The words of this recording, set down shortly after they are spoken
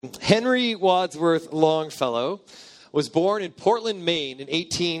Henry Wadsworth Longfellow was born in Portland, Maine in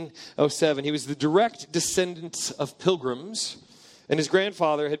 1807. He was the direct descendant of Pilgrims, and his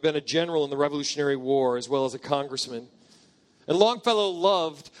grandfather had been a general in the Revolutionary War as well as a congressman. And Longfellow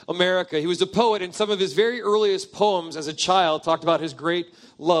loved America. He was a poet, and some of his very earliest poems as a child talked about his great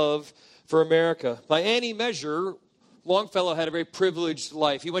love for America. By any measure, Longfellow had a very privileged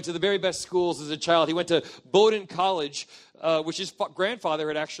life. He went to the very best schools as a child. He went to Bowdoin College, which his grandfather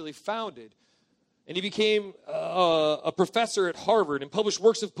had actually founded. And he became a professor at Harvard and published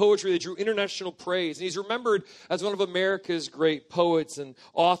works of poetry that drew international praise. And he's remembered as one of America's great poets and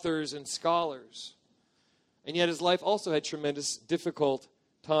authors and scholars. And yet his life also had tremendous difficult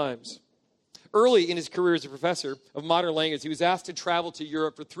times. Early in his career as a professor of modern language, he was asked to travel to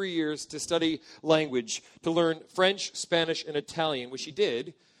Europe for 3 years to study language, to learn French, Spanish, and Italian, which he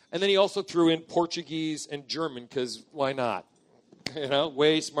did. And then he also threw in Portuguese and German, because why not? You know,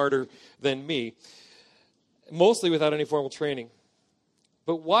 way smarter than me. Mostly without any formal training.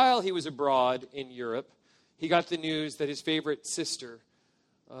 But while he was abroad in Europe, he got the news that his favorite sister,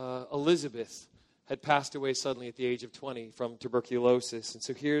 Elizabeth, had passed away suddenly at the age of 20 from tuberculosis. And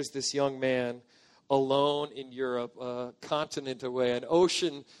so here's this young man alone in Europe, a continent away, an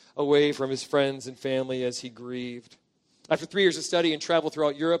ocean away from his friends and family as he grieved. After 3 years of study and travel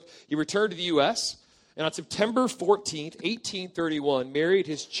throughout Europe, he returned to the U.S., and on September 14th, 1831, married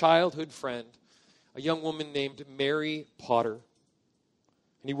his childhood friend, a young woman named Mary Potter.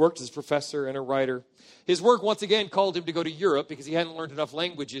 And he worked as a professor and a writer. His work once again called him to go to Europe because he hadn't learned enough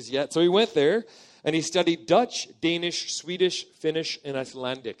languages yet. So he went there, and he studied Dutch, Danish, Swedish, Finnish, and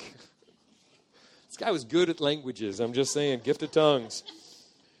Icelandic. This guy was good at languages, I'm just saying, gift of tongues.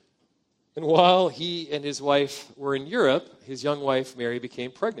 And while he and his wife were in Europe, his young wife, Mary,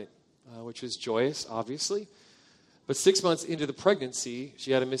 became pregnant, which was joyous, obviously. But 6 months into the pregnancy,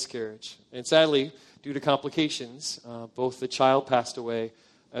 she had a miscarriage. And sadly, due to complications, both the child passed away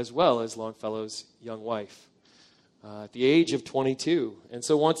as well as Longfellow's young wife at the age of 22. And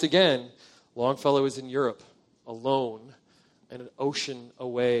so once again, Longfellow is in Europe, alone, and an ocean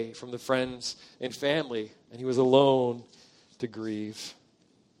away from the friends and family, and he was alone to grieve.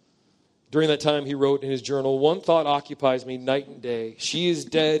 During that time, he wrote in his journal, "One thought occupies me night and day. She is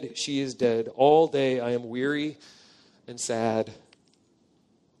dead, she is dead. All day I am weary and sad."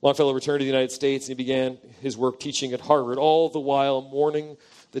 Longfellow returned to the United States, and he began his work teaching at Harvard, all the while mourning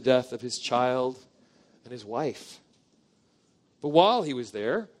the death of his child and his wife. But while he was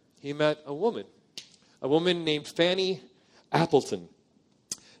there, he met a woman named Fanny Appleton.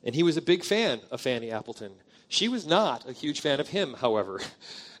 And he was a big fan of Fanny Appleton. She was not a huge fan of him, however.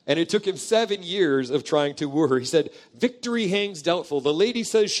 And it took him 7 years of trying to woo her. He said, "Victory hangs doubtful. The lady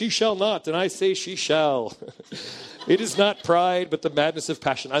says she shall not, and I say she shall. It is not pride, but the madness of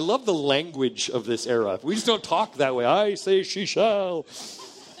passion." I love the language of this era. We just don't talk that way. I say she shall.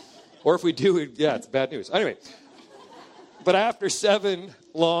 Or if we do, it's bad news. Anyway. But after 7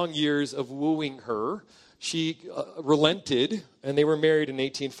 long years of wooing her, she relented, and they were married in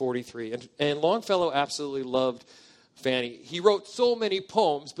 1843. And Longfellow absolutely loved Fanny. He wrote so many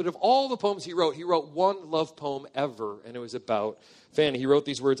poems, but of all the poems he wrote one love poem ever, and it was about Fanny. He wrote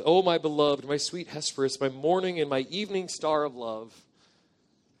these words, "Oh, my beloved, my sweet Hesperus, my morning and my evening star of love."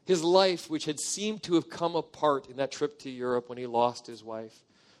 His life, which had seemed to have come apart in that trip to Europe when he lost his wife,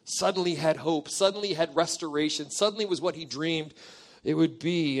 suddenly had hope, suddenly had restoration, suddenly was what he dreamed it would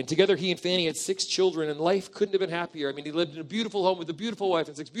be. And together he and Fanny had 6 children, and life couldn't have been happier. I mean, he lived in a beautiful home with a beautiful wife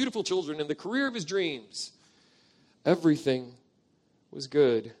and 6 beautiful children, and the career of his dreams. Everything was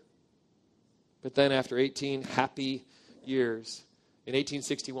good. But then after 18 happy years, in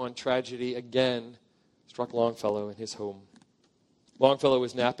 1861, tragedy again struck Longfellow in his home. Longfellow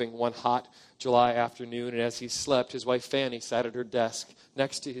was napping one hot July afternoon, and as he slept, his wife Fanny sat at her desk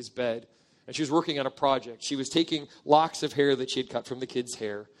next to his bed, and she was working on a project. She was taking locks of hair that she had cut from the kids'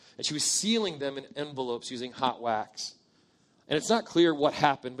 hair, and she was sealing them in envelopes using hot wax. And it's not clear what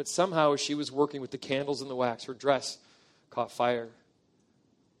happened, but somehow as she was working with the candles and the wax, her dress caught fire.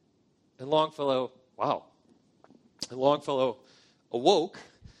 And Longfellow awoke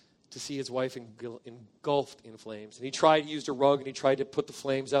to see his wife engulfed in flames. And he used a rug, and he tried to put the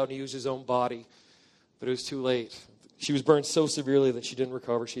flames out, and he used his own body. But it was too late. She was burned so severely that she didn't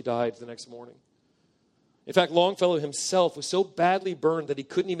recover. She died the next morning. In fact, Longfellow himself was so badly burned that he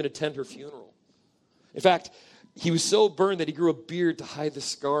couldn't even attend her funeral. In fact, he was so burned that he grew a beard to hide the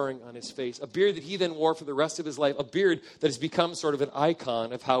scarring on his face, a beard that he then wore for the rest of his life, a beard that has become sort of an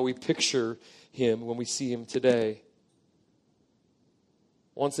icon of how we picture him when we see him today.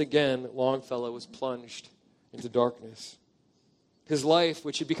 Once again, Longfellow was plunged into darkness. His life,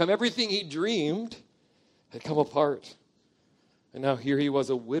 which had become everything he dreamed, had come apart. And now here he was,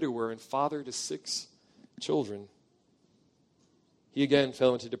 a widower and father to 6 children. He again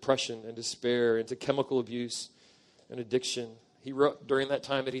fell into depression and despair, into chemical abuse and addiction. He wrote during that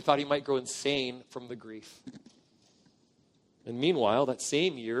time that he thought he might go insane from the grief. And meanwhile, that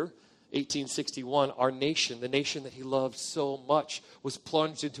same year, 1861, our nation, the nation that he loved so much, was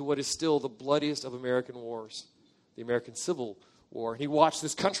plunged into what is still the bloodiest of American wars, the American Civil War. And he watched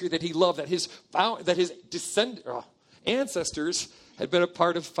this country that he loved, that his ancestors had been a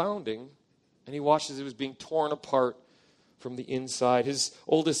part of founding, and he watched as it was being torn apart from the inside. His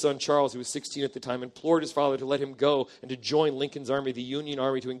oldest son, Charles, who was 16 at the time, implored his father to let him go and to join Lincoln's army, the Union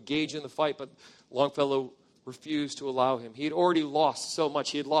Army, to engage in the fight, but Longfellow refused to allow him. He had already lost so much.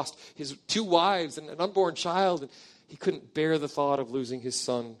 He had lost his 2 wives and an unborn child, and he couldn't bear the thought of losing his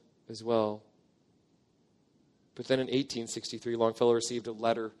son as well. But then in 1863, Longfellow received a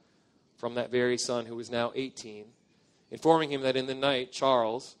letter from that very son, who was now 18, informing him that in the night,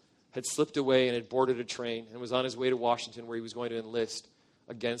 Charles had slipped away and had boarded a train and was on his way to Washington, where he was going to enlist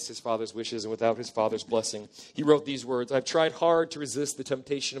against his father's wishes and without his father's blessing. He wrote these words: "I've tried hard to resist the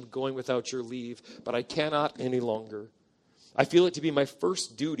temptation of going without your leave, but I cannot any longer. I feel it to be my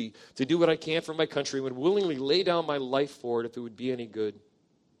first duty to do what I can for my country and would willingly lay down my life for it if it would be any good."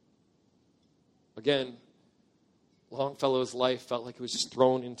 Again, Longfellow's life felt like it was just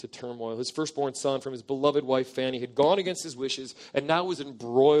thrown into turmoil. His firstborn son from his beloved wife Fanny had gone against his wishes and now was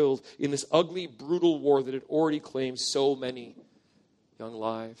embroiled in this ugly, brutal war that had already claimed so many young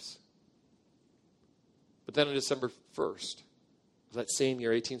lives. But then on December 1st of that same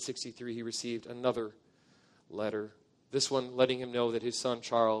year, 1863, he received another letter, this one letting him know that his son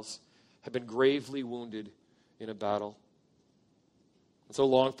Charles had been gravely wounded in a battle. And so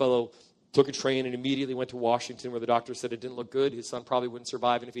Longfellow took a train and immediately went to Washington, where the doctor said it didn't look good. His son probably wouldn't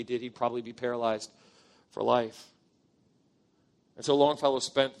survive, and if he did, he'd probably be paralyzed for life. And so Longfellow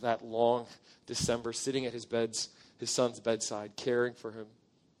spent that long December sitting at his son's bedside, caring for him.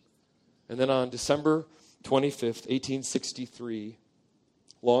 And then on December 25th, 1863,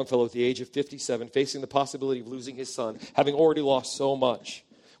 Longfellow, at the age of 57, facing the possibility of losing his son, having already lost so much,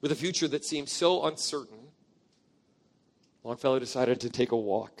 with a future that seemed so uncertain, Longfellow decided to take a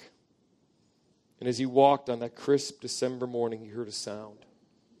walk. And as he walked on that crisp December morning, he heard a sound.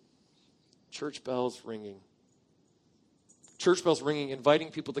 Church bells ringing. Church bells ringing,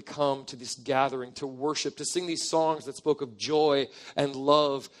 inviting people to come to this gathering, to worship, to sing these songs that spoke of joy and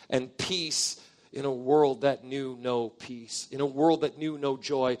love and peace in a world that knew no peace, in a world that knew no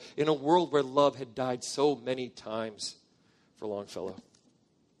joy, in a world where love had died so many times for Longfellow.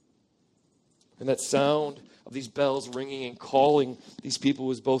 And that sound of these bells ringing and calling these people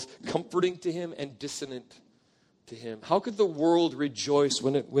was both comforting to him and dissonant to him. How could the world rejoice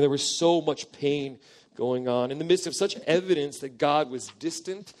when there was so much pain going on, in the midst of such evidence that God was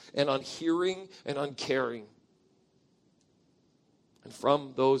distant and unhearing and uncaring? And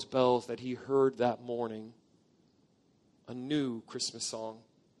from those bells that he heard that morning, a new Christmas song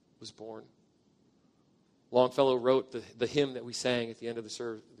was born. Longfellow wrote the hymn that we sang at the end of the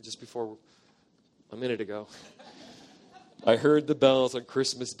service just before a minute ago. I heard the bells on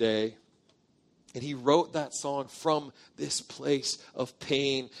Christmas Day. And he wrote that song from this place of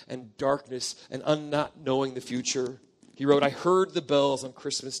pain and darkness and not knowing the future. He wrote, I heard the bells on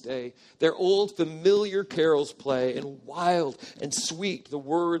Christmas Day. Their old familiar carols play, and wild and sweet the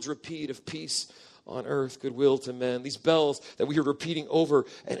words repeat of peace on earth, goodwill to men. These bells that we hear repeating over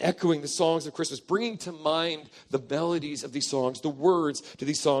and echoing the songs of Christmas, bringing to mind the melodies of these songs, the words to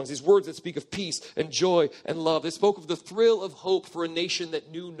these songs, these words that speak of peace and joy and love. They spoke of the thrill of hope for a nation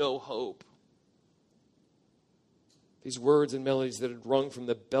that knew no hope. These words and melodies that had rung from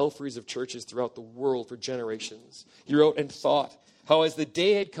the belfries of churches throughout the world for generations. He wrote and thought how as the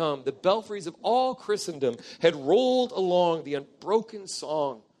day had come, the belfries of all Christendom had rolled along the unbroken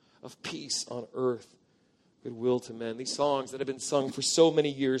song of peace on earth, goodwill to men. These songs that have been sung for so many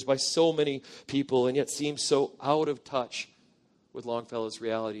years by so many people and yet seem so out of touch with Longfellow's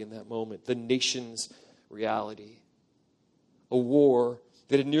reality in that moment, the nation's reality. A war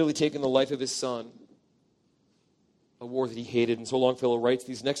that had nearly taken the life of his son, a war that he hated. And so Longfellow writes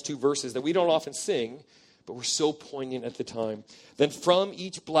these next two verses that we don't often sing, but were so poignant at the time. Then from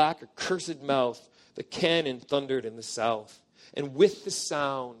each black accursed mouth, the cannon thundered in the south. And with the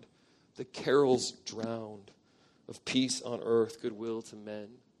sound, the carols drowned of peace on earth, goodwill to men.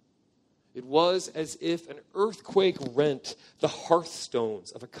 It was as if an earthquake rent the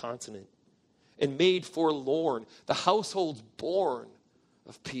hearthstones of a continent and made forlorn the households born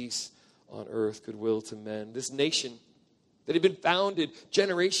of peace on earth, goodwill to men. This nation that had been founded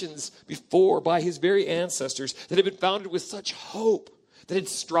generations before by his very ancestors, that had been founded with such hope, that had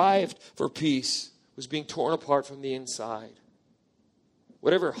strived for peace, was being torn apart from the inside.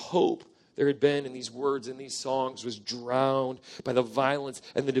 Whatever hope there had been in these words and these songs was drowned by the violence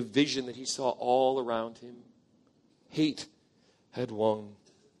and the division that he saw all around him. Hate had won.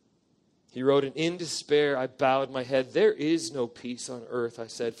 He wrote, and in despair I bowed my head. There is no peace on earth, I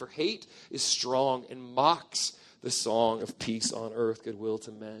said, for hate is strong and mocks the song of peace on earth, goodwill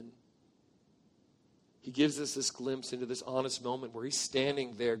to men. He gives us this glimpse into this honest moment where he's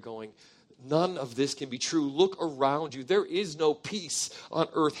standing there going, none of this can be true. Look around you. There is no peace on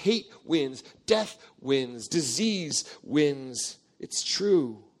earth. Hate wins. Death wins. Disease wins. It's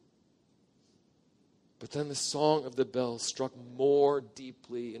true. But then the song of the bells struck more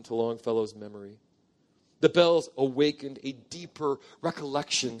deeply into Longfellow's memory. The bells awakened a deeper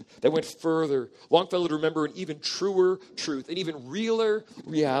recollection that went further. Longfellow would remember an even truer truth, an even realer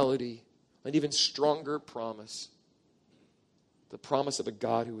reality, an even stronger promise. The promise of a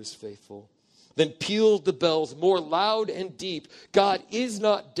God who is faithful. Then pealed the bells more loud and deep. God is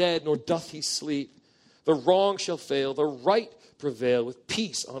not dead, nor doth he sleep. The wrong shall fail, the right prevail, with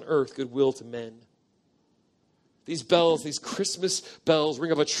peace on earth, goodwill to men. These bells, these Christmas bells,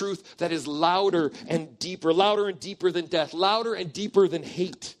 ring of a truth that is louder and deeper than death, louder and deeper than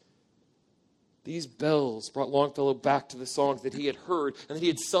hate. These bells brought Longfellow back to the songs that he had heard and that he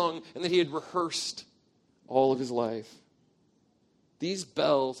had sung and that he had rehearsed all of his life. These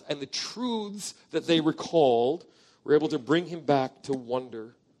bells and the truths that they recalled were able to bring him back to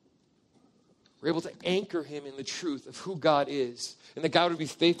wonder. Were able to anchor him in the truth of who God is and that God would be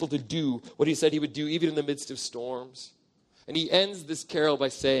faithful to do what he said he would do even in the midst of storms. And he ends this carol by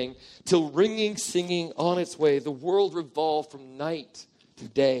saying, till ringing, singing on its way, the world revolved from night to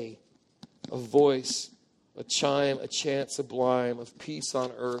day. A voice, a chime, a chant sublime of peace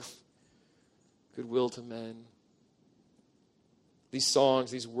on earth, goodwill to men. These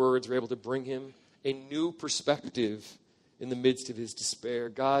songs, these words were able to bring him a new perspective in the midst of his despair.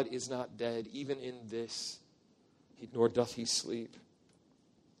 God is not dead, even in this, nor doth he sleep.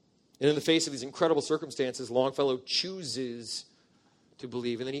 And in the face of these incredible circumstances, Longfellow chooses to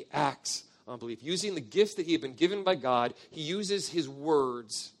believe, and then he acts on belief. Using the gift that he had been given by God, he uses his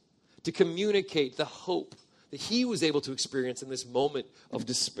words to communicate the hope that he was able to experience in this moment of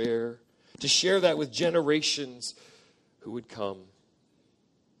despair, to share that with generations who would come.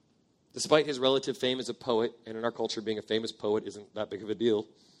 Despite his relative fame as a poet, and in our culture being a famous poet isn't that big of a deal,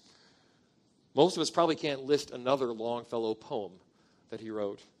 most of us probably can't list another Longfellow poem that he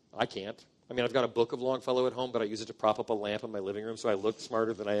wrote. I can't. I mean, I've got a book of Longfellow at home, but I use it to prop up a lamp in my living room so I look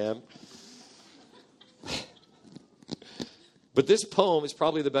smarter than I am. But this poem is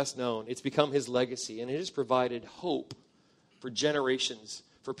probably the best known. It's become his legacy, and it has provided hope for generations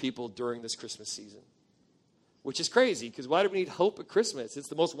for people during this Christmas season. Which is crazy, because why do we need hope at Christmas? It's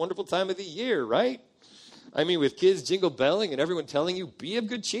the most wonderful time of the year, right? I mean, with kids jingle belling and everyone telling you, be of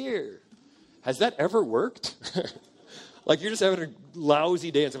good cheer. Has that ever worked? Like you're just having a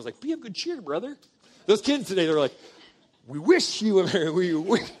lousy day and someone's like, be of good cheer, brother. Those kids today, they're like, we wish you were, we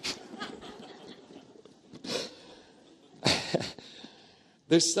wish.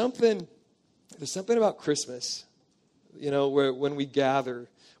 There's something about Christmas, where when we gather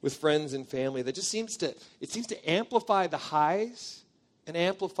with friends and family, that just seems to amplify the highs and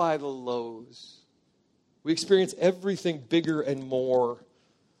amplify the lows. We experience everything bigger and more.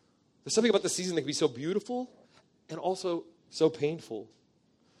 There's something about the season that can be so beautiful and also so painful.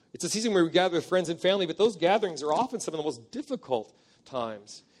 It's a season where we gather with friends and family, but those gatherings are often some of the most difficult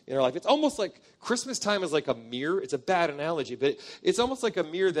times in our life. It's almost like Christmas time is like a mirror. It's a bad analogy, but it's almost like a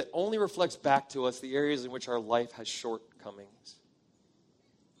mirror that only reflects back to us the areas in which our life has shortcomings.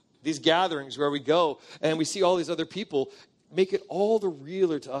 These gatherings where we go and we see all these other people make it all the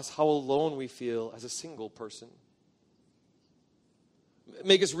realer to us how alone we feel as a single person.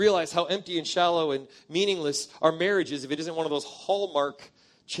 Make us realize how empty and shallow and meaningless our marriage is if it isn't one of those Hallmark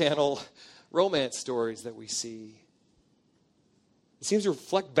Channel romance stories that we see. It seems to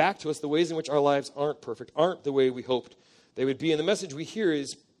reflect back to us the ways in which our lives aren't perfect, aren't the way we hoped they would be. And the message we hear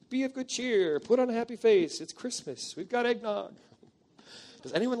is, be of good cheer, put on a happy face, it's Christmas, we've got eggnog.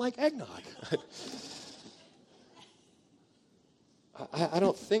 Does anyone like eggnog? I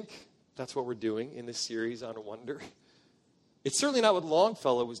don't think that's what we're doing in this series on Wonder. It's certainly not what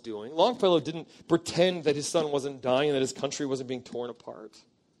Longfellow was doing. Longfellow didn't pretend that his son wasn't dying and that his country wasn't being torn apart.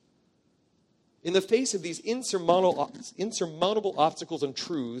 In the face of these insurmountable obstacles and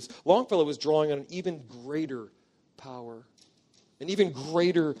truths, Longfellow was drawing on an even greater power, an even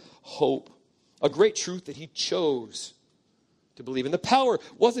greater hope, a great truth that he chose to believe. And the power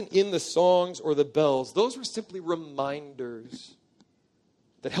wasn't in the songs or the bells. Those were simply reminders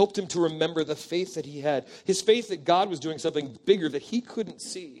that helped him to remember the faith that he had. His faith that God was doing something bigger that he couldn't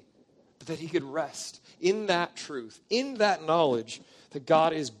see, but that he could rest in that truth, in that knowledge that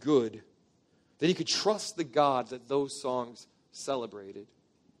God is good, that he could trust the God that those songs celebrated.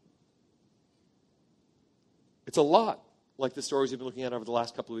 It's a lot like the stories we've been looking at over the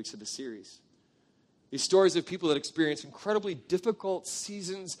last couple of weeks of the series. These stories of people that experience incredibly difficult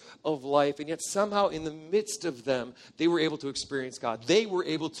seasons of life, and yet somehow in the midst of them, they were able to experience God. They were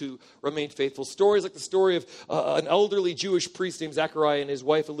able to remain faithful. Stories like the story of an elderly Jewish priest named Zechariah and his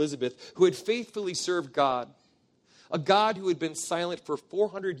wife Elizabeth, who had faithfully served God. A God who had been silent for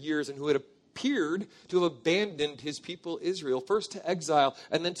 400 years and who had appeared to have abandoned his people Israel, first to exile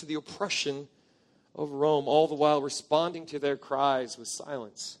and then to the oppression of Rome, all the while responding to their cries with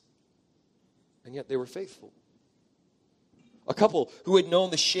silence. And yet they were faithful. A couple who had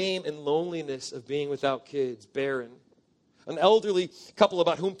known the shame and loneliness of being without kids, barren. An elderly couple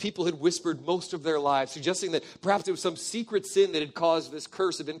about whom people had whispered most of their lives, suggesting that perhaps it was some secret sin that had caused this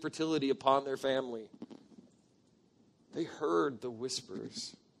curse of infertility upon their family. They heard the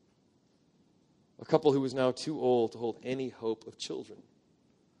whispers. A couple who was now too old to hold any hope of children.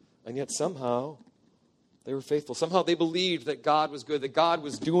 And yet somehow they were faithful. Somehow they believed that God was good, that God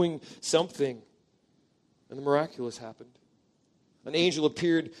was doing something. And the miraculous happened. An angel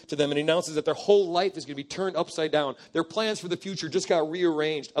appeared to them and announces that their whole life is going to be turned upside down. Their plans for the future just got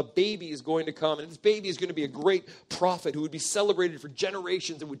rearranged. A baby is going to come, and this baby is going to be a great prophet who would be celebrated for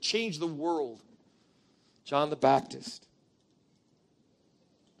generations and would change the world. John the Baptist.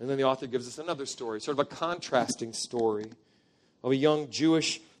 And then the author gives us another story, sort of a contrasting story of a young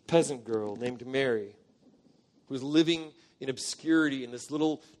Jewish peasant girl named Mary, who was living in obscurity in this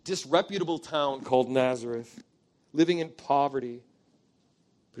little disreputable town called Nazareth, living in poverty,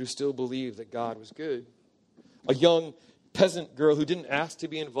 but who still believed that God was good. A young peasant girl who didn't ask to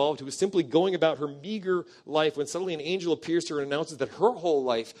be involved, who was simply going about her meager life when suddenly an angel appears to her and announces that her whole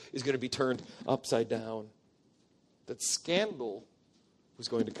life is going to be turned upside down. That scandal was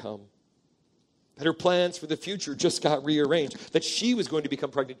going to come. That her plans for the future just got rearranged. That she was going to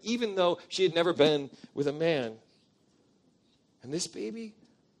become pregnant, even though she had never been with a man. And this baby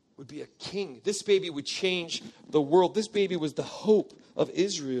would be a king. This baby would change the world. This baby was the hope of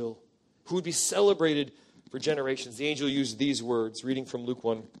Israel, who would be celebrated for generations. The angel used these words, reading from Luke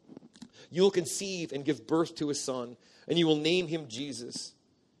 1. You will conceive and give birth to a son, and you will name him Jesus.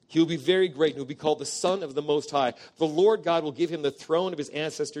 He will be very great and will be called the Son of the Most High. The Lord God will give him the throne of his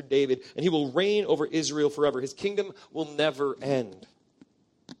ancestor David, and he will reign over Israel forever. His kingdom will never end.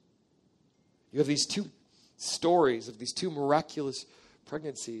 You have these two stories of these two miraculous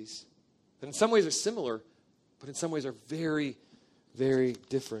pregnancies that in some ways are similar, but in some ways are very, very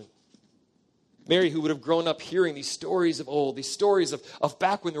different. Mary, who would have grown up hearing these stories of old, these stories of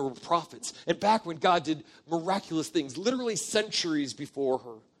back when there were prophets, and back when God did miraculous things, literally centuries before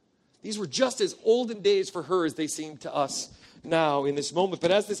her. These were just as olden days for her as they seem to us now in this moment.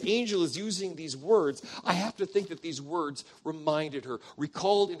 But as this angel is using these words, I have to think that these words reminded her,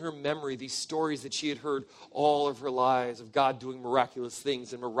 recalled in her memory these stories that she had heard all of her lives of God doing miraculous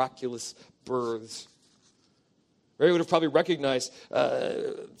things and miraculous births. Mary would have probably recognized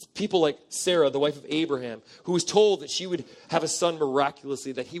people like Sarah, the wife of Abraham, who was told that she would have a son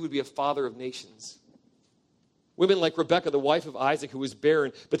miraculously, that he would be a father of nations. Women like Rebekah, the wife of Isaac, who was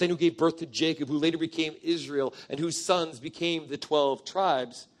barren, but then who gave birth to Jacob, who later became Israel, and whose sons became the 12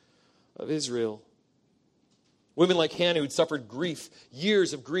 tribes of Israel. Women like Hannah, who'd suffered grief,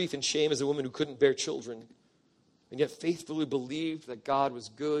 years of grief and shame as a woman who couldn't bear children, and yet faithfully believed that God was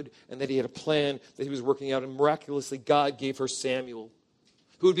good and that he had a plan that he was working out. And miraculously, God gave her Samuel,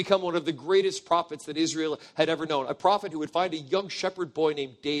 who would become one of the greatest prophets that Israel had ever known. A prophet who would find a young shepherd boy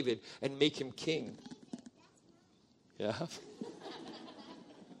named David and make him king. Yeah.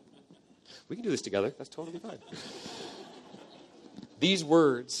 We can do this together. That's totally fine. These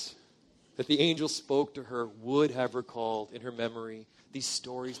words that the angel spoke to her would have recalled in her memory these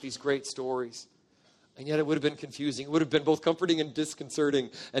stories, these great stories. And yet it would have been confusing. It would have been both comforting and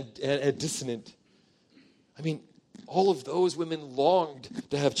disconcerting and dissonant. I mean, all of those women longed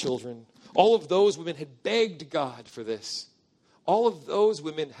to have children. All of those women had begged God for this. All of those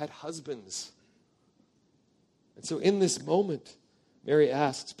women had husbands. And so in this moment, Mary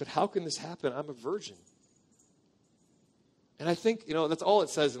asks, but how can this happen? I'm a virgin. And I think, that's all it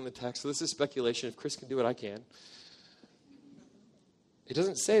says in the text. So this is speculation. If Chris can do it, I can. It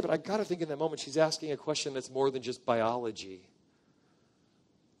doesn't say, but I got to think in that moment she's asking a question that's more than just biology.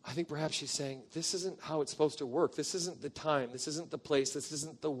 I think perhaps she's saying, this isn't how it's supposed to work. This isn't the time. This isn't the place. This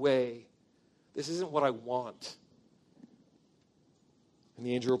isn't the way. This isn't what I want. And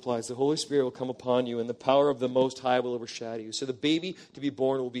the angel replies, the Holy Spirit will come upon you, and the power of the Most High will overshadow you. So the baby to be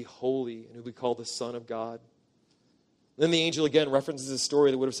born will be holy, and will be called the Son of God. Then the angel again references a story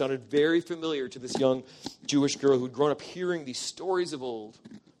that would have sounded very familiar to this young Jewish girl who'd grown up hearing these stories of old,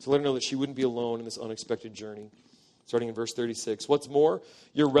 to let her know that she wouldn't be alone in this unexpected journey. Starting in verse 36. What's more,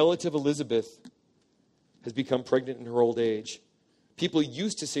 your relative Elizabeth has become pregnant in her old age. People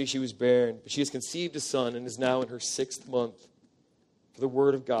used to say she was barren, but she has conceived a son and is now in her 6th month. For the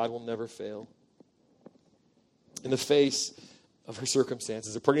word of God will never fail. In the face of her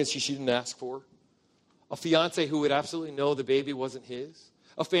circumstances, a pregnancy she didn't ask for, a fiance who would absolutely know the baby wasn't his,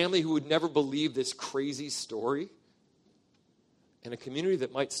 a family who would never believe this crazy story, and a community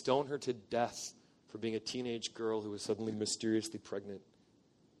that might stone her to death for being a teenage girl who was suddenly mysteriously pregnant.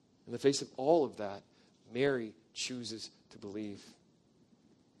 In the face of all of that, Mary chooses to believe.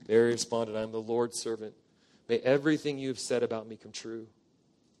 Mary responded, I am the Lord's servant. May everything you have said about me come true.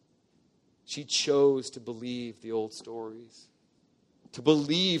 She chose to believe the old stories. To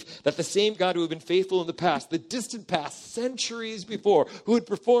believe that the same God who had been faithful in the past, the distant past, centuries before, who had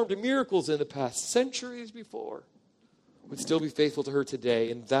performed miracles in the past, centuries before, would still be faithful to her today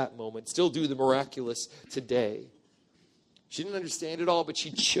in that moment, still do the miraculous today. She didn't understand it all, but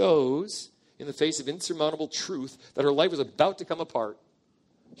she chose, in the face of insurmountable truth, that her life was about to come apart.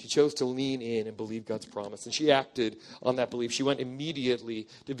 She chose to lean in and believe God's promise. And she acted on that belief. She went immediately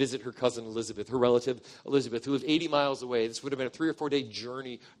to visit her cousin Elizabeth, her relative Elizabeth, who lived 80 miles away. This would have been a 3 or 4 day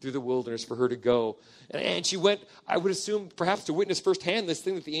journey through the wilderness for her to go. And she went, I would assume, perhaps to witness firsthand this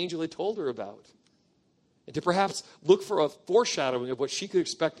thing that the angel had told her about. And to perhaps look for a foreshadowing of what she could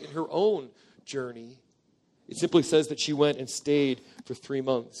expect in her own journey. It simply says that she went and stayed for 3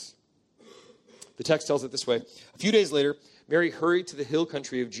 months. The text tells it this way. A few days later, Mary hurried to the hill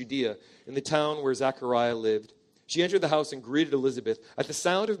country of Judea, in the town where Zechariah lived. She entered the house and greeted Elizabeth. At the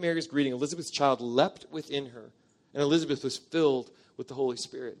sound of Mary's greeting, Elizabeth's child leapt within her, and Elizabeth was filled with the Holy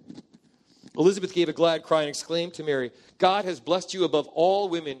Spirit. Elizabeth gave a glad cry and exclaimed to Mary, God has blessed you above all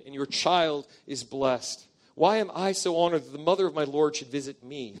women, and your child is blessed. Why am I so honored that the mother of my Lord should visit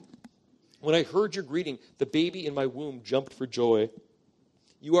me? When I heard your greeting, the baby in my womb jumped for joy.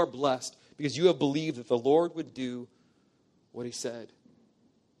 You are blessed because you have believed that the Lord would do what he said.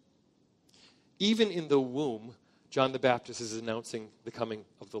 Even in the womb, John the Baptist is announcing the coming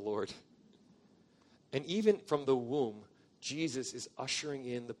of the Lord. And even from the womb, Jesus is ushering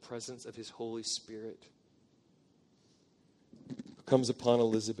in the presence of his Holy Spirit. Who comes upon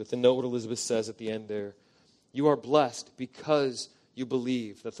Elizabeth. And note what Elizabeth says at the end there. You are blessed because you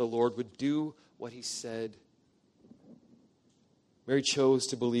believe that the Lord would do what he said. Mary chose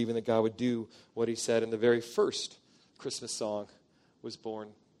to believe in that God would do what he said. And the very first Christmas song was born.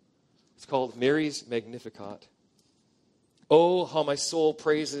 It's called Mary's Magnificat. Oh, how my soul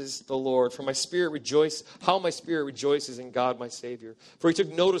praises the Lord. For my spirit rejoices, how my spirit rejoices in God my Savior. For he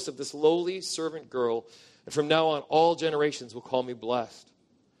took notice of this lowly servant girl. And from now on, all generations will call me blessed.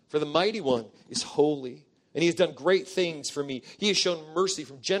 For the mighty one is holy. And he has done great things for me. He has shown mercy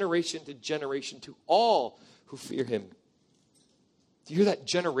from generation to generation to all who fear him. Do you hear that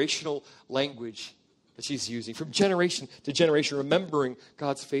generational language that she's using? From generation to generation, remembering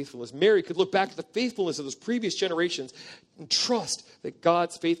God's faithfulness. Mary could look back at the faithfulness of those previous generations and trust that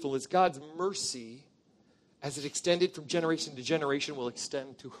God's faithfulness, God's mercy, as it extended from generation to generation, will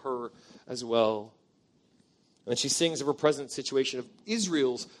extend to her as well. And then she sings of her present situation, of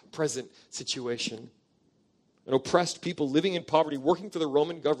Israel's present situation. An oppressed people living in poverty, working for the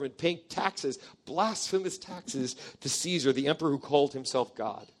Roman government, paying taxes, blasphemous taxes to Caesar, the emperor who called himself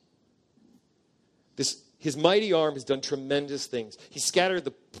God. His mighty arm has done tremendous things. He scattered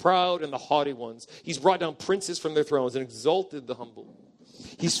the proud and the haughty ones. He's brought down princes from their thrones and exalted the humble.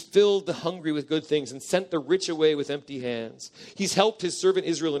 He's filled the hungry with good things and sent the rich away with empty hands. He's helped his servant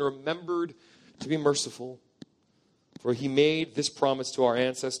Israel and remembered to be merciful. For he made this promise to our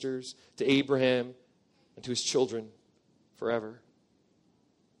ancestors, to Abraham, and to his children forever.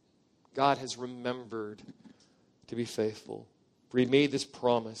 God has remembered to be faithful. For he made this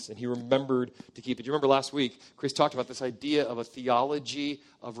promise, and he remembered to keep it. You remember last week, Chris talked about this idea of a theology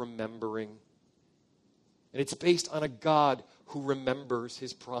of remembering. And it's based on a God who remembers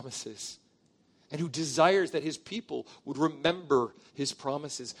his promises and who desires that his people would remember his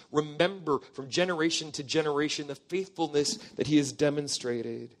promises, remember from generation to generation the faithfulness that he has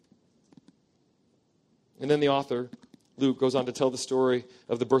demonstrated. And then the author Luke goes on to tell the story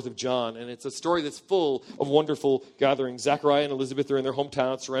of the birth of John. And it's a story that's full of wonderful gatherings. Zachariah and Elizabeth are in their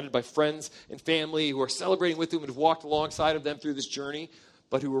hometown, surrounded by friends and family who are celebrating with them and have walked alongside of them through this journey,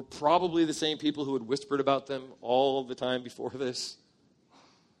 but who were probably the same people who had whispered about them all the time before this.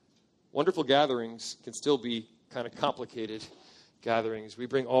 Wonderful gatherings can still be kind of complicated gatherings. We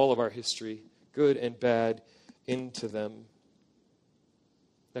bring all of our history, good and bad, into them.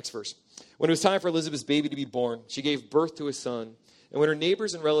 Next verse. When it was time for Elizabeth's baby to be born, she gave birth to a son. And when her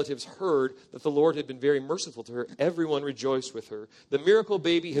neighbors and relatives heard that the Lord had been very merciful to her, everyone rejoiced with her. The miracle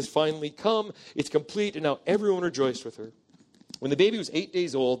baby has finally come. It's complete, and now everyone rejoiced with her. When the baby was 8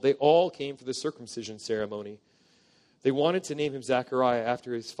 days old, they all came for the circumcision ceremony. They wanted to name him Zachariah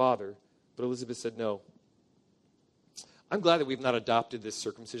after his father, but Elizabeth said no. I'm glad that we've not adopted this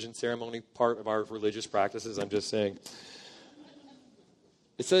circumcision ceremony part of our religious practices, I'm just saying.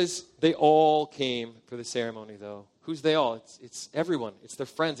 It says they all came for the ceremony, though. Who's they all? It's everyone. It's their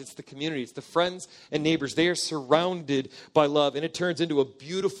friends. It's the community. It's the friends and neighbors. They are surrounded by love, and it turns into a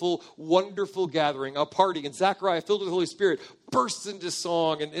beautiful, wonderful gathering, a party. And Zechariah, filled with the Holy Spirit, bursts into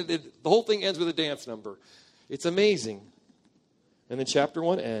song, and the whole thing ends with a dance number. It's amazing. And then chapter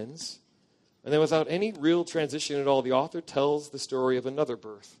 1 ends, and then without any real transition at all, the author tells the story of another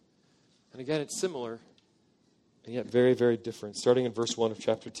birth. And again, it's similar, and yet very, very different. Starting in verse 1 of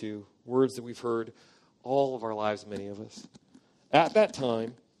chapter 2, words that we've heard all of our lives, many of us. At that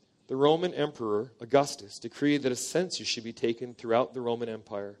time, the Roman Emperor Augustus decreed that a census should be taken throughout the Roman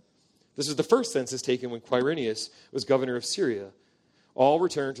Empire. This was the first census taken when Quirinius was governor of Syria. All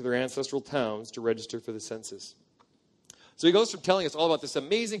returned to their ancestral towns to register for the census. So he goes from telling us all about this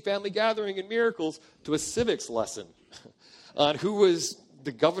amazing family gathering and miracles to a civics lesson on who was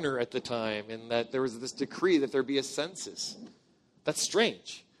the governor at the time and that there was this decree that there be a census. That's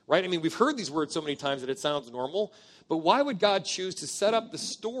strange. Right? I mean, we've heard these words so many times that it sounds normal, but why would God choose to set up the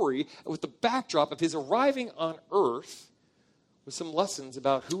story with the backdrop of his arriving on earth with some lessons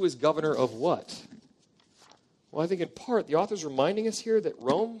about who is governor of what? Well, I think in part, the author's reminding us here that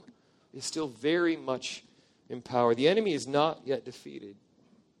Rome is still very much in power. The enemy is not yet defeated.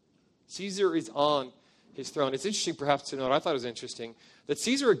 Caesar is on his throne. It's interesting, perhaps, to note, I thought it was interesting, that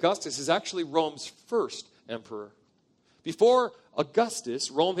Caesar Augustus is actually Rome's first emperor. Before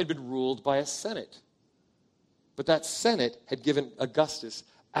Augustus, Rome had been ruled by a Senate. But that Senate had given Augustus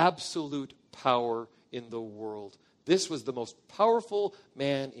absolute power in the world. This was the most powerful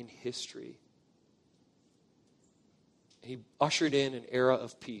man in history. He ushered in an era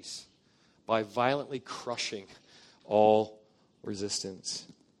of peace by violently crushing all resistance.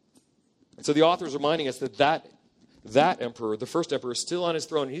 And so the author is reminding us that emperor, the first emperor, is still on his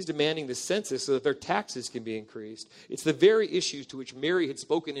throne. And he's demanding the census so that their taxes can be increased. It's the very issues to which Mary had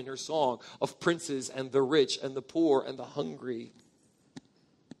spoken in her song of princes and the rich and the poor and the hungry.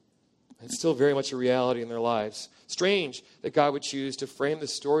 It's still very much a reality in their lives. Strange that God would choose to frame the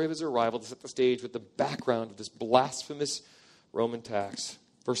story of his arrival to set the stage with the background of this blasphemous Roman tax.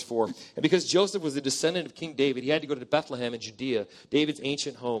 Verse 4, and because Joseph was a descendant of King David, he had to go to Bethlehem in Judea, David's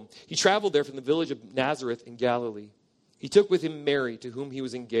ancient home. He traveled there from the village of Nazareth in Galilee. He took with him Mary, to whom he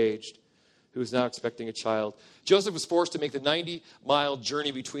was engaged, who was now expecting a child. Joseph was forced to make the 90-mile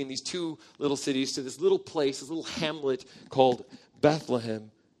journey between these two little cities to this little place, this little hamlet called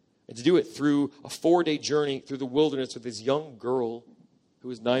Bethlehem, and to do it through a 4-day journey through the wilderness with this young girl who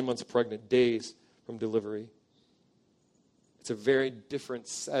was 9 months pregnant, days from delivery. It's a very different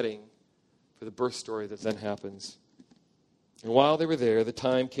setting for the birth story that then happens. And while they were there, the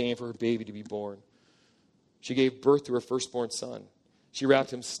time came for her baby to be born. She gave birth to her firstborn son. She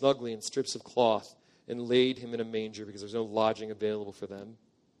wrapped him snugly in strips of cloth and laid him in a manger because there was no lodging available for them.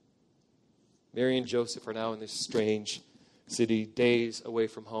 Mary and Joseph are now in this strange city, days away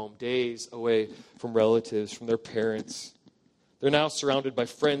from home, days away from relatives, from their parents. They're now surrounded by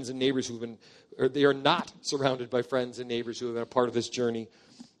friends and neighbors they are not surrounded by friends and neighbors who have been a part of this journey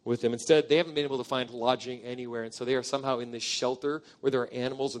with them. Instead, they haven't been able to find lodging anywhere, and so they are somehow in this shelter where there are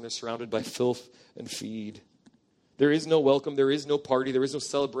animals and they're surrounded by filth and feed. There is no welcome, there is no party, there is no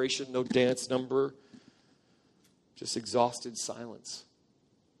celebration, no dance number, just exhausted silence.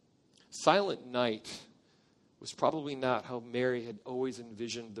 Silent night was probably not how Mary had always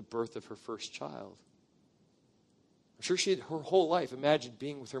envisioned the birth of her first child. I'm sure she had her whole life imagined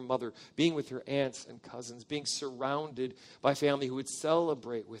being with her mother, being with her aunts and cousins, being surrounded by family who would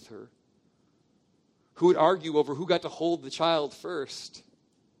celebrate with her, who would argue over who got to hold the child first.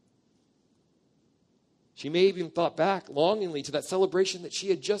 She may have even thought back longingly to that celebration that she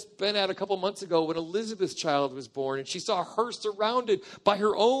had just been at a couple months ago when Elizabeth's child was born, and she saw her surrounded by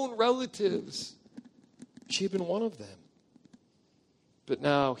her own relatives. She had been one of them. But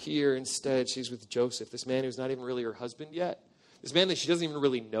now here instead she's with Joseph, this man who's not even really her husband yet. This man that she doesn't even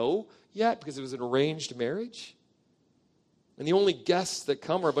really know yet because it was an arranged marriage. And the only guests that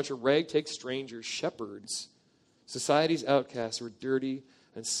come are a bunch of ragtag strangers, shepherds, society's outcasts who are dirty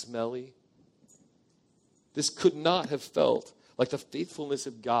and smelly. This could not have felt like the faithfulness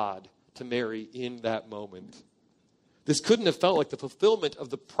of God to Mary in that moment. This couldn't have felt like the fulfillment of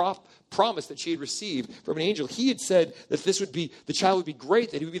the promise that she had received from an angel. He had said that the child would be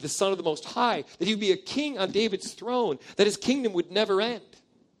great, that he would be the Son of the Most High, that he would be a king on David's throne, that his kingdom would never end.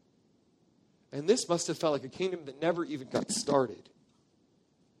 And this must have felt like a kingdom that never even got started.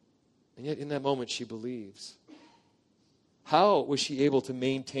 And yet in that moment she believes. How was she able to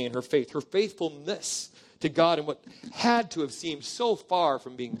maintain her faith, her faithfulness to God in what had to have seemed so far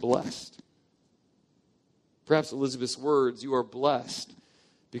from being blessed? Perhaps Elizabeth's words, you are blessed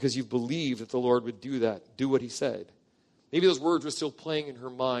because you believe that the Lord would do that, do what he said. Maybe those words were still playing in her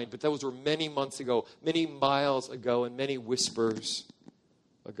mind, but those were many months ago, many miles ago, and many whispers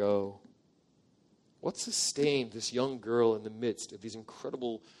ago. What sustained this young girl in the midst of these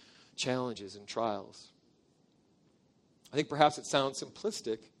incredible challenges and trials? I think perhaps it sounds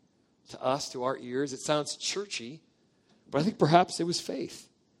simplistic to us, to our ears. It sounds churchy, but I think perhaps it was faith.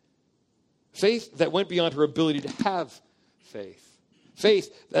 Faith that went beyond her ability to have faith.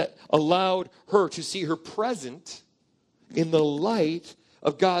 Faith that allowed her to see her present in the light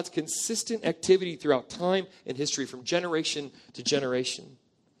of God's consistent activity throughout time and history from generation to generation.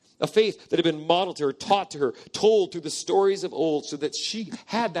 A faith that had been modeled to her, taught to her, told through the stories of old so that she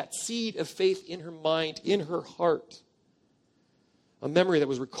had that seed of faith in her mind, in her heart. A memory that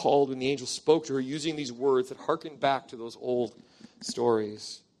was recalled when the angel spoke to her using these words that harkened back to those old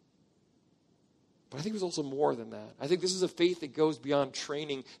stories. But I think it was also more than that. I think this is a faith that goes beyond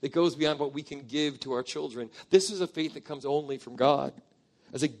training, that goes beyond what we can give to our children. This is a faith that comes only from God,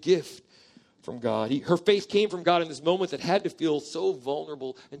 as a gift from God. Her faith came from God in this moment that had to feel so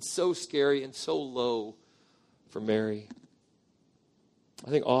vulnerable and so scary and so low for Mary.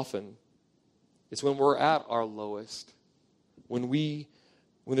 I think often it's when we're at our lowest, when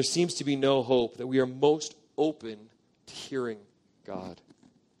there seems to be no hope, that we are most open to hearing God.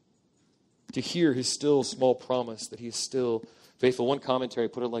 To hear his still small promise that he is still faithful. One commentary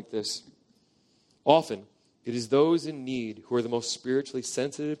put it like this. Often, it is those in need who are the most spiritually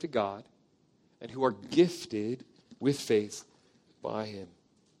sensitive to God and who are gifted with faith by him.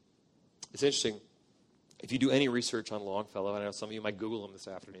 It's interesting. If you do any research on Longfellow, I know some of you might Google him this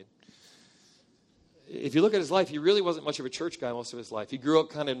afternoon. If you look at his life, he really wasn't much of a church guy most of his life. He grew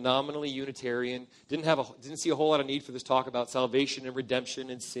up kind of nominally Unitarian, didn't see a whole lot of need for this talk about salvation and redemption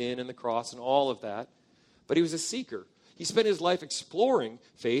and sin and the cross and all of that. But he was a seeker. He spent his life exploring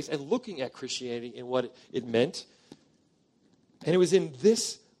faith and looking at Christianity and what it meant. And it was in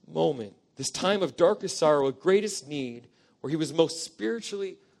this moment, this time of darkest sorrow, of greatest need, where he was most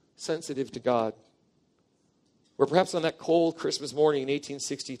spiritually sensitive to God. Where perhaps on that cold Christmas morning in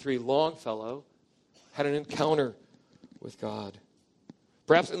 1863, Longfellow had an encounter with God.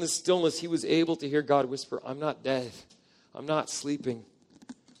 Perhaps in the stillness, he was able to hear God whisper, I'm not dead. I'm not sleeping.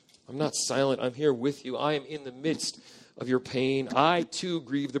 I'm not silent. I'm here with you. I am in the midst of your pain. I too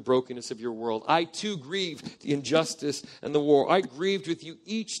grieve the brokenness of your world. I too grieve the injustice and the war. I grieved with you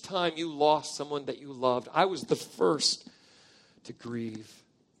each time you lost someone that you loved. I was the first to grieve.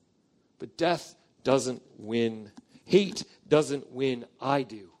 But death doesn't win. Hate doesn't win. I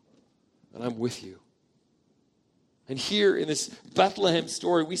do. And I'm with you. And here in this Bethlehem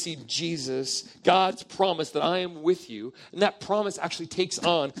story, we see Jesus, God's promise that I am with you. And that promise actually takes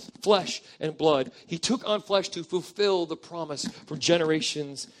on flesh and blood. He took on flesh to fulfill the promise from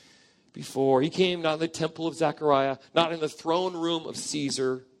generations before. He came not in the temple of Zechariah, not in the throne room of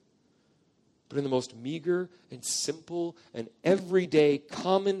Caesar, but in the most meager and simple and everyday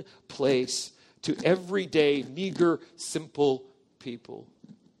common place to everyday, meager, simple people.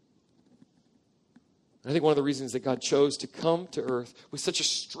 And I think one of the reasons that God chose to come to earth with such a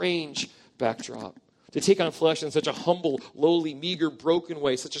strange backdrop, to take on flesh in such a humble, lowly, meager, broken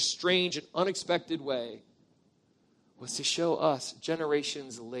way, such a strange and unexpected way, was to show us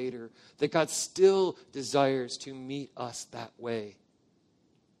generations later that God still desires to meet us that way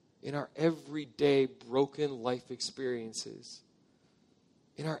in our everyday broken life experiences,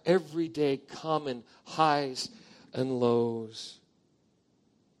 in our everyday common highs and lows.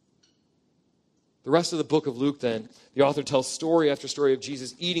 The rest of the book of Luke, then, the author tells story after story of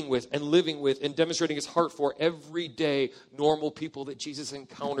Jesus eating with and living with and demonstrating his heart for everyday normal people that Jesus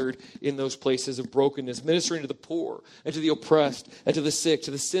encountered in those places of brokenness, ministering to the poor and to the oppressed and to the sick, to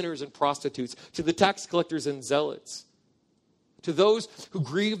the sinners and prostitutes, to the tax collectors and zealots. To those who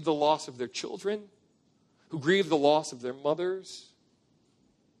grieve the loss of their children, who grieve the loss of their mothers,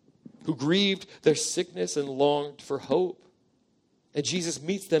 who grieved their sickness and longed for hope. And Jesus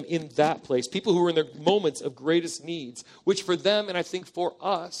meets them in that place. People who are in their moments of greatest needs, which for them, and I think for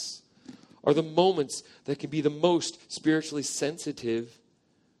us, are the moments that can be the most spiritually sensitive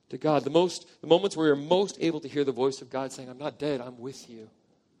to God. The moments where you're most able to hear the voice of God saying, I'm not dead, I'm with you.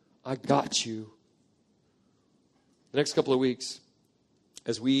 I got you. The next couple of weeks,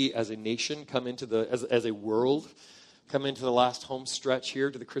 as we as a nation come into as a world, come into the last home stretch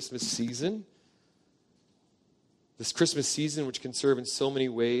here to the Christmas season, this Christmas season which can serve in so many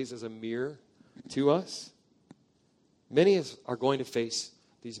ways as a mirror to us, many of us are going to face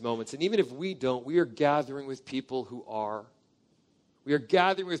these moments. And even if we don't, we are gathering with people who are. We are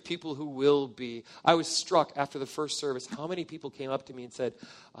gathering with people who will be. I was struck after the first service how many people came up to me and said,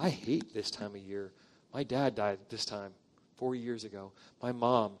 I hate this time of year. My dad died this time 4 years ago. My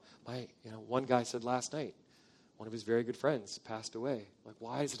mom, one guy said last night, one of his very good friends passed away. Like,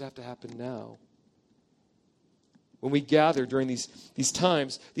 why does it have to happen now? When we gather during these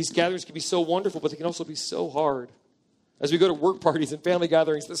times, these gatherings can be so wonderful, but they can also be so hard. As we go to work parties and family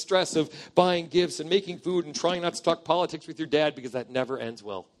gatherings, the stress of buying gifts and making food and trying not to talk politics with your dad because that never ends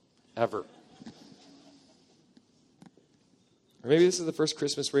well, ever. Or maybe this is the first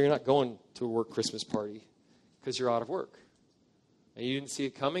Christmas where you're not going to a work Christmas party because you're out of work. And you didn't see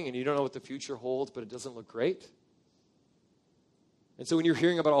it coming and you don't know what the future holds, but it doesn't look great. And so when you're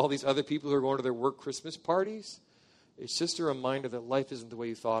hearing about all these other people who are going to their work Christmas parties, it's just a reminder that life isn't the way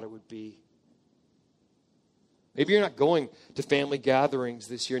you thought it would be. Maybe you're not going to family gatherings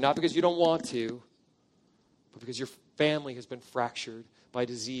this year, not because you don't want to, but because your family has been fractured by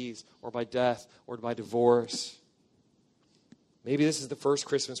disease or by death or by divorce. Maybe this is the first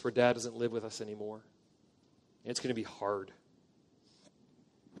Christmas where Dad doesn't live with us anymore. And it's going to be hard.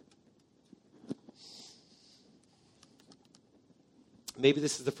 Maybe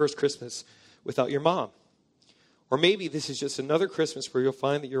this is the first Christmas without your mom. Or maybe this is just another Christmas where you'll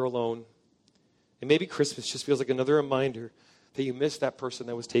find that you're alone. And maybe Christmas just feels like another reminder that you missed that person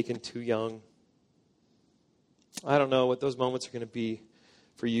that was taken too young. I don't know what those moments are going to be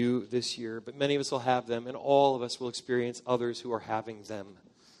for you this year, but many of us will have them, and all of us will experience others who are having them.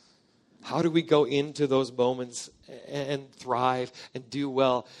 How do we go into those moments and thrive and do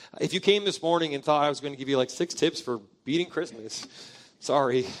well? If you came this morning and thought I was going to give you like 6 tips for beating Christmas,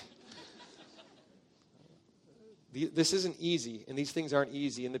 sorry. This isn't easy, and these things aren't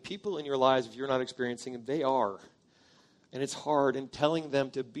easy. And the people in your lives, if you're not experiencing them, they are. And it's hard, and telling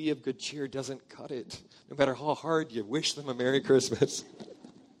them to be of good cheer doesn't cut it, no matter how hard you wish them a Merry Christmas.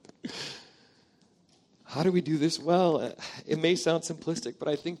 How do we do this well? It may sound simplistic, but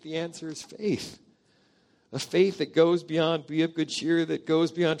I think the answer is faith. A faith that goes beyond be of good cheer, that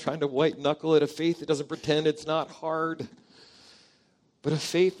goes beyond trying to white knuckle it, a faith that doesn't pretend it's not hard, but a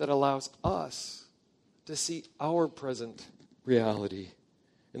faith that allows us to see our present reality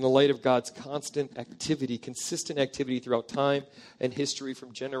in the light of God's constant activity, consistent activity throughout time and history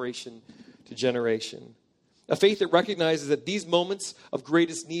from generation to generation. A faith that recognizes that these moments of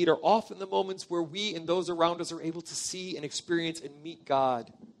greatest need are often the moments where we and those around us are able to see and experience and meet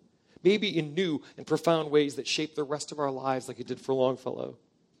God, maybe in new and profound ways that shape the rest of our lives like it did for Longfellow.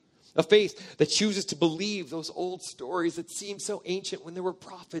 A faith that chooses to believe those old stories that seem so ancient when there were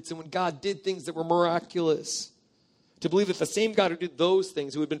prophets and when God did things that were miraculous. To believe that the same God who did those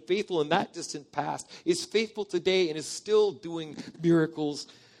things, who had been faithful in that distant past, is faithful today and is still doing miracles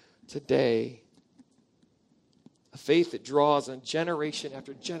today. A faith that draws on generation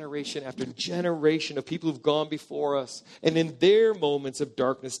after generation after generation of people who've gone before us and in their moments of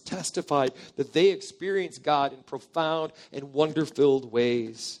darkness testified that they experienced God in profound and wonder-filled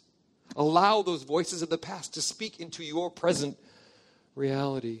ways. Allow those voices of the past to speak into your present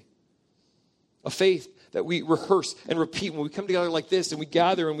reality. A faith that we rehearse and repeat when we come together like this and we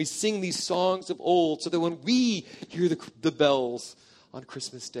gather and we sing these songs of old so that when we hear the bells on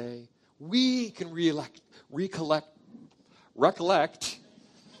Christmas Day, we can recollect.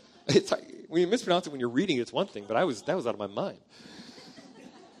 When you mispronounce it when you're reading it, it's one thing, but that was out of my mind.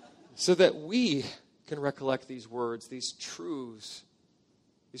 So that we can recollect these words, these truths,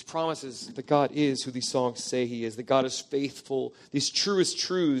 these promises that God is who these songs say He is, that God is faithful, these truest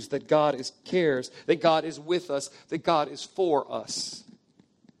truths, that God cares, that God is with us, that God is for us.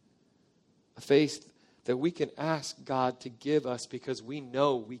 A faith that we can ask God to give us because we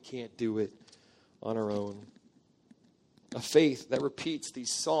know we can't do it on our own. A faith that repeats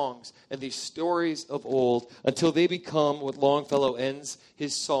these songs and these stories of old until they become what Longfellow ends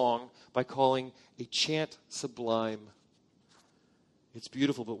his song by calling a chant sublime. It's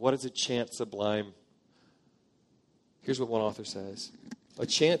beautiful, but what is a chant sublime? Here's what one author says. A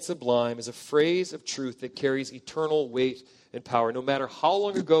chant sublime is a phrase of truth that carries eternal weight and power. No matter how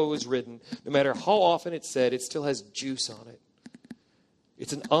long ago it was written, no matter how often it's said, it still has juice on it.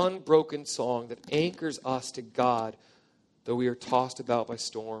 It's an unbroken song that anchors us to God, though we are tossed about by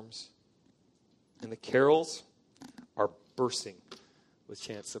storms. And the carols are bursting with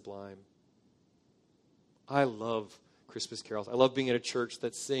chant sublime. I love Christmas carols. I love being at a church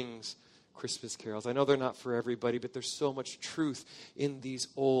that sings Christmas carols. I know they're not for everybody, but there's so much truth in these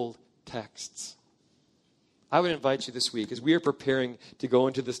old texts. I would invite you this week, as we are preparing to go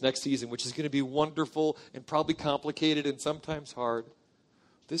into this next season, which is going to be wonderful and probably complicated and sometimes hard.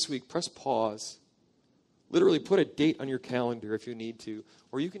 This week, press pause. Literally put a date on your calendar if you need to,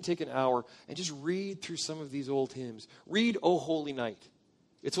 or you can take an hour and just read through some of these old hymns. Read O Holy Night.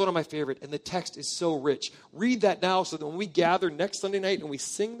 It's one of my favorite, and the text is so rich. Read that now so that when we gather next Sunday night and we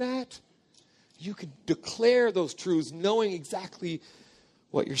sing that, you can declare those truths knowing exactly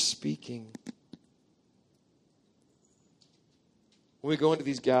what you're speaking. When we go into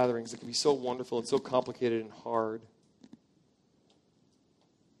these gatherings, it can be so wonderful and so complicated and hard.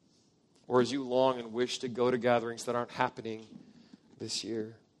 Or as you long and wish to go to gatherings that aren't happening this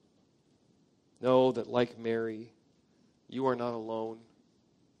year, know that like Mary, you are not alone.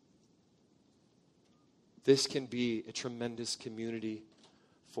 This can be a tremendous community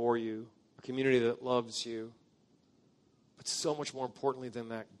for you, a community that loves you. But so much more importantly than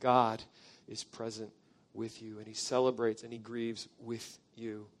that, God is present with you, and he celebrates and he grieves with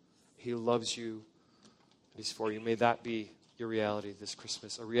you. He loves you, and he's for you. May that be your reality this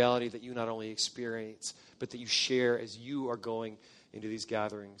Christmas, a reality that you not only experience, but that you share as you are going into these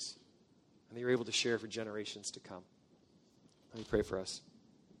gatherings, and that you're able to share for generations to come. Let me pray for us.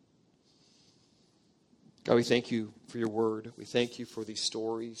 God, we thank you for your word. We thank you for these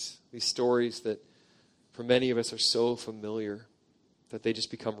stories that for many of us are so familiar that they just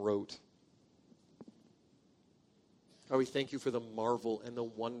become rote. God, we thank you for the marvel and the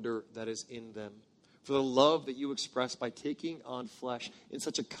wonder that is in them, for the love that you express by taking on flesh in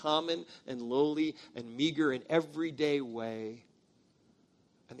such a common and lowly and meager and everyday way,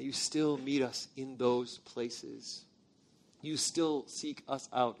 and that you still meet us in those places. You still seek us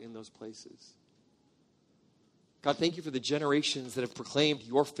out in those places. God, thank you for the generations that have proclaimed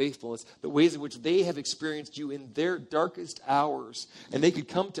your faithfulness, the ways in which they have experienced you in their darkest hours. And they could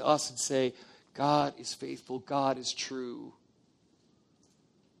come to us and say, God is faithful, God is true.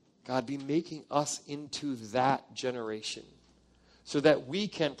 God, be making us into that generation so that we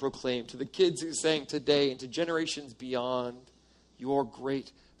can proclaim to the kids who sang today and to generations beyond your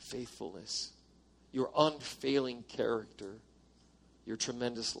great faithfulness, your unfailing character, your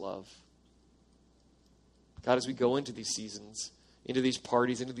tremendous love. God, as we go into these seasons, into these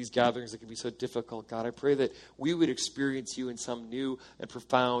parties, into these gatherings that can be so difficult, God, I pray that we would experience you in some new and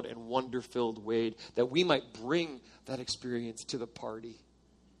profound and wonder-filled way, that we might bring that experience to the party,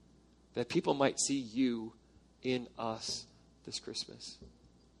 that people might see you in us this Christmas.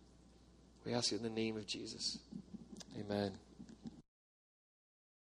 We ask you in the name of Jesus. Amen.